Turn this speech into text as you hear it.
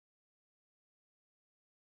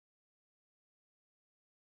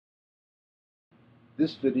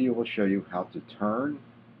This video will show you how to turn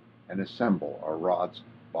and assemble a rod's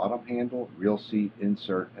bottom handle, reel seat,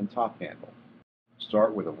 insert, and top handle.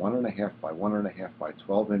 Start with a 1.5 by 1.5 by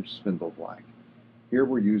 12-inch spindle blank. Here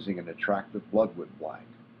we're using an attractive bloodwood blank.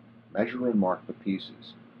 Measure and mark the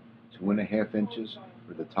pieces. 2.5 inches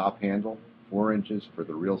for the top handle, 4 inches for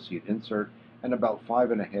the reel seat insert, and about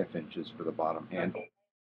 5.5 inches for the bottom handle.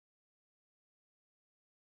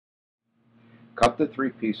 Cut the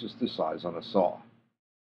 3 pieces to size on a saw.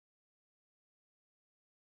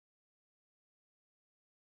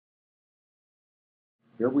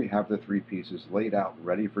 Here we have the 3 pieces laid out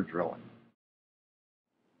ready for drilling.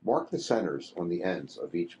 Mark the centers on the ends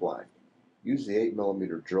of each blank. Use the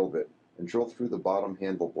 8mm drill bit and drill through the bottom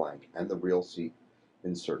handle blank and the reel seat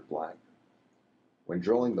insert blank. When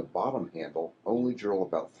drilling the bottom handle, only drill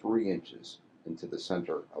about 3 inches into the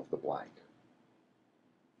center of the blank.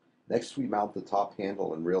 Next, we mount the top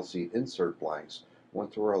handle and reel seat insert blanks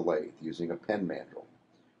onto our lathe using a pen mandrel.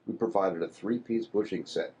 We provided a 3-piece bushing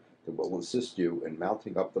set that will assist you in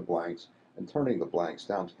mounting up the blanks and turning the blanks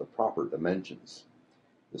down to the proper dimensions.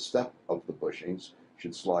 The step of the bushings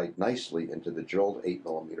should slide nicely into the drilled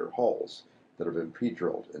 8mm holes that have been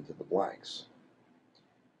pre-drilled into the blanks.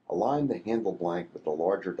 Align the handle blank with the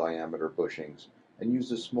larger diameter bushings and use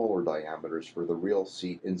the smaller diameters for the reel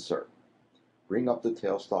seat insert. Bring up the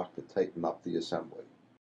tailstock to tighten up the assembly.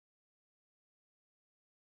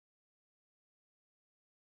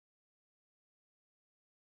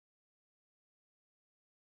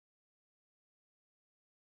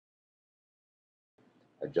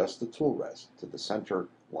 Adjust the tool rest to the center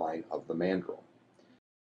line of the mandrel.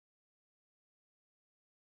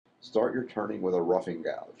 Start your turning with a roughing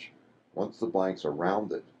gouge. Once the blanks are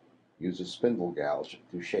rounded, use a spindle gouge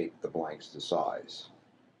to shape the blanks to size.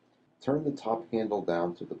 Turn the top handle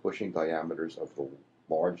down to the bushing diameters of the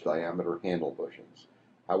large diameter handle bushings.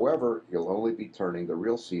 However, you'll only be turning the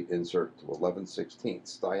reel seat insert to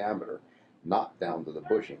 11/16 diameter, not down to the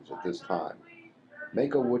bushings at this time.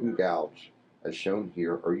 Make a wooden gouge as shown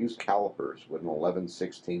here, or use calipers with an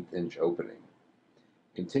 11/16 inch opening.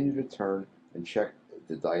 Continue to turn and check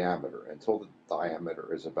the diameter until the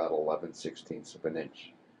diameter is about 11/16 of an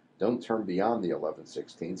inch. Don't turn beyond the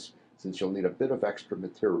 11/16 since you'll need a bit of extra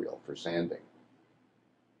material for sanding.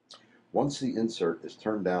 Once the insert is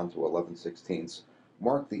turned down to 11/16,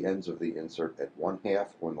 mark the ends of the insert at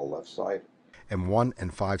 1/2 on the left side and 1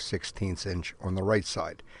 5/16 inch on the right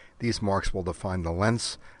side. These marks will define the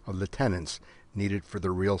lengths of the tenons needed for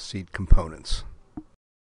the reel seat components.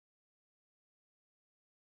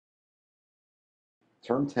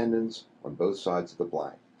 Turn tenons on both sides of the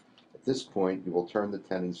blank. At this point, you will turn the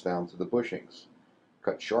tenons down to the bushings.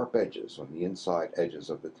 Cut sharp edges on the inside edges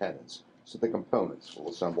of the tenons so the components will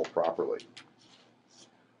assemble properly.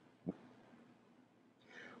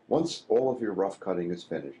 Once all of your rough cutting is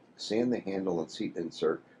finished, sand the handle and seat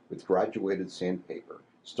insert with graduated sandpaper,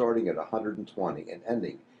 starting at 120 and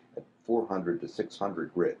ending at 400 to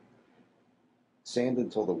 600 grit. Sand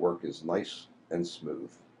until the work is nice and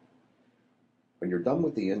smooth. When you're done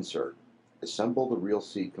with the insert, assemble the reel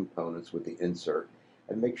seat components with the insert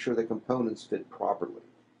and make sure the components fit properly.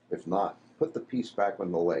 If not, put the piece back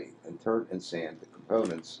on the lathe and turn and sand the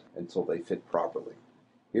components until they fit properly.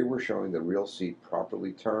 Here we're showing the reel seat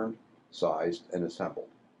properly turned, sized, and assembled.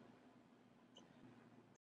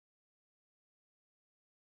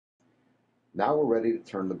 Now we're ready to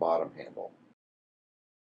turn the bottom handle.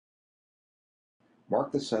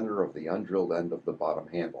 Mark the center of the undrilled end of the bottom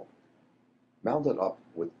handle. Mount it up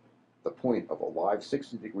with the point of a live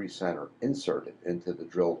 60-degree center inserted into the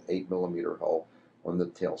drilled 8mm hole on the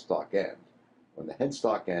tailstock end. On the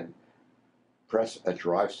headstock end, press a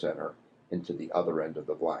drive center into the other end of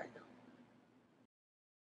the blank.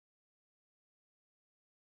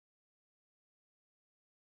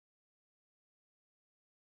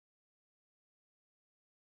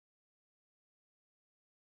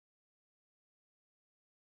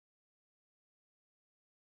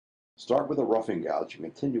 Start with a roughing gouge and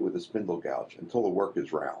continue with a spindle gouge until the work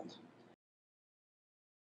is round.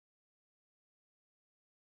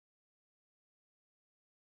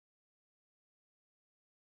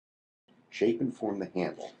 Shape and form the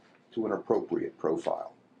handle to an appropriate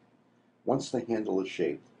profile. Once the handle is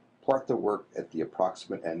shaped, part the work at the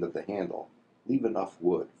approximate end of the handle. Leave enough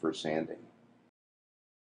wood for sanding.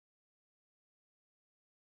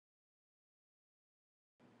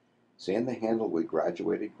 Sand the handle with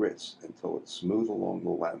graduated grits until it's smooth along the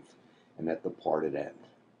length and at the parted end.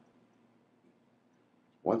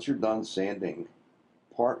 Once you're done sanding,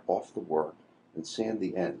 part off the work and sand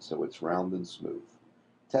the end so it's round and smooth.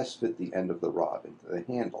 Test fit the end of the rod into the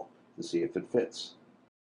handle to see if it fits.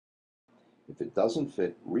 If it doesn't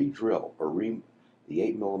fit, re-drill or the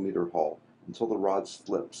 8 mm hole until the rod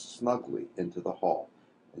slips snugly into the hole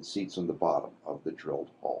and seats on the bottom of the drilled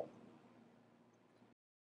hole.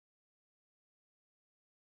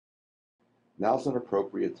 Now's an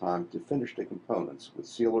appropriate time to finish the components with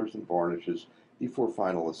sealers and varnishes before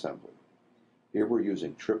final assembly. Here we're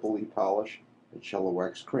using Triple E polish and Cello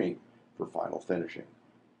Wax cream for final finishing.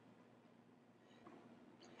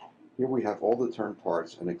 Here we have all the turned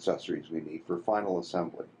parts and accessories we need for final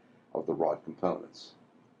assembly of the rod components.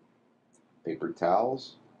 Paper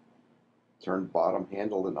towels, turned bottom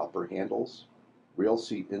handle and upper handles, reel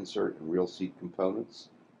seat insert and reel seat components,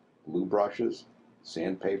 glue brushes,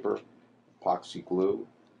 sandpaper, epoxy glue,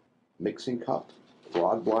 mixing cup,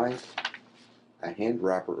 rod blank, a hand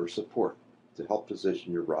wrapper or support to help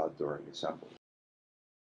position your rod during assembly.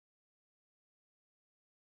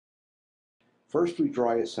 First, we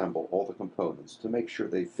dry assemble all the components to make sure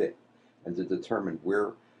they fit and to determine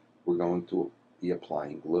where we're going to be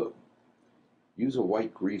applying glue. Use a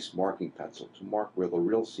white grease marking pencil to mark where the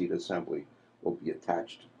reel seat assembly will be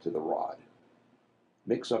attached to the rod.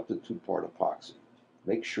 Mix up the two-part epoxy.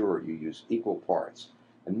 Make sure you use equal parts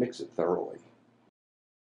and mix it thoroughly.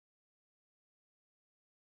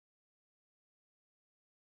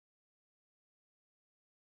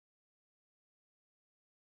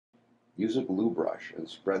 Use a glue brush and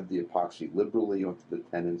spread the epoxy liberally onto the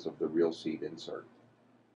tenons of the reel seat insert.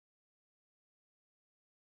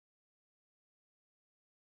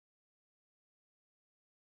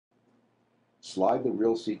 Slide the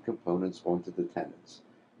reel seat components onto the tenons.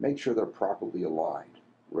 Make sure they're properly aligned.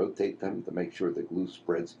 Rotate them to make sure the glue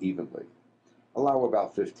spreads evenly. Allow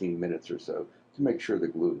about 15 minutes or so to make sure the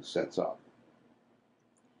glue sets up.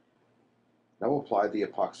 Now apply the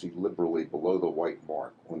epoxy liberally below the white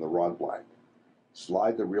mark on the rod blank.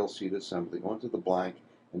 Slide the reel seat assembly onto the blank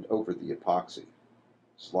and over the epoxy.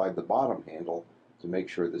 Slide the bottom handle to make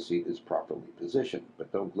sure the seat is properly positioned,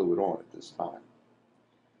 but don't glue it on at this time.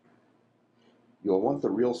 You'll want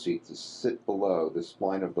the reel seat to sit below the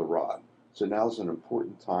spline of the rod, so now's an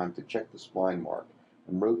important time to check the spline mark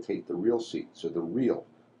and rotate the reel seat so the reel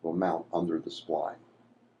will mount under the spline.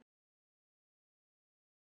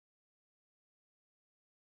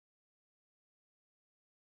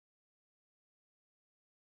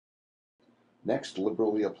 Next,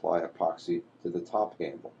 liberally apply epoxy to the top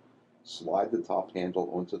handle. Slide the top handle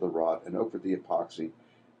onto the rod and over the epoxy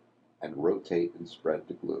and rotate and spread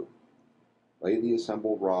the glue. Lay the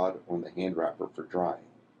assembled rod on the hand wrapper for drying.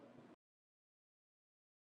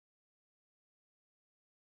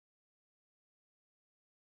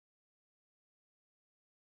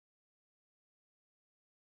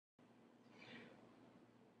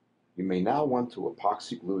 You may now want to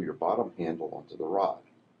epoxy glue your bottom handle onto the rod.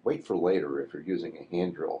 Wait for later if you're using a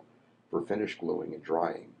hand drill for finish gluing and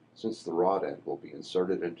drying, since the rod end will be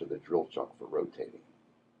inserted into the drill chuck for rotating.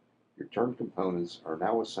 Your turned components are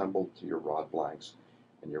now assembled to your rod blanks,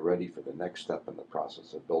 and you're ready for the next step in the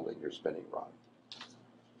process of building your spinning rod.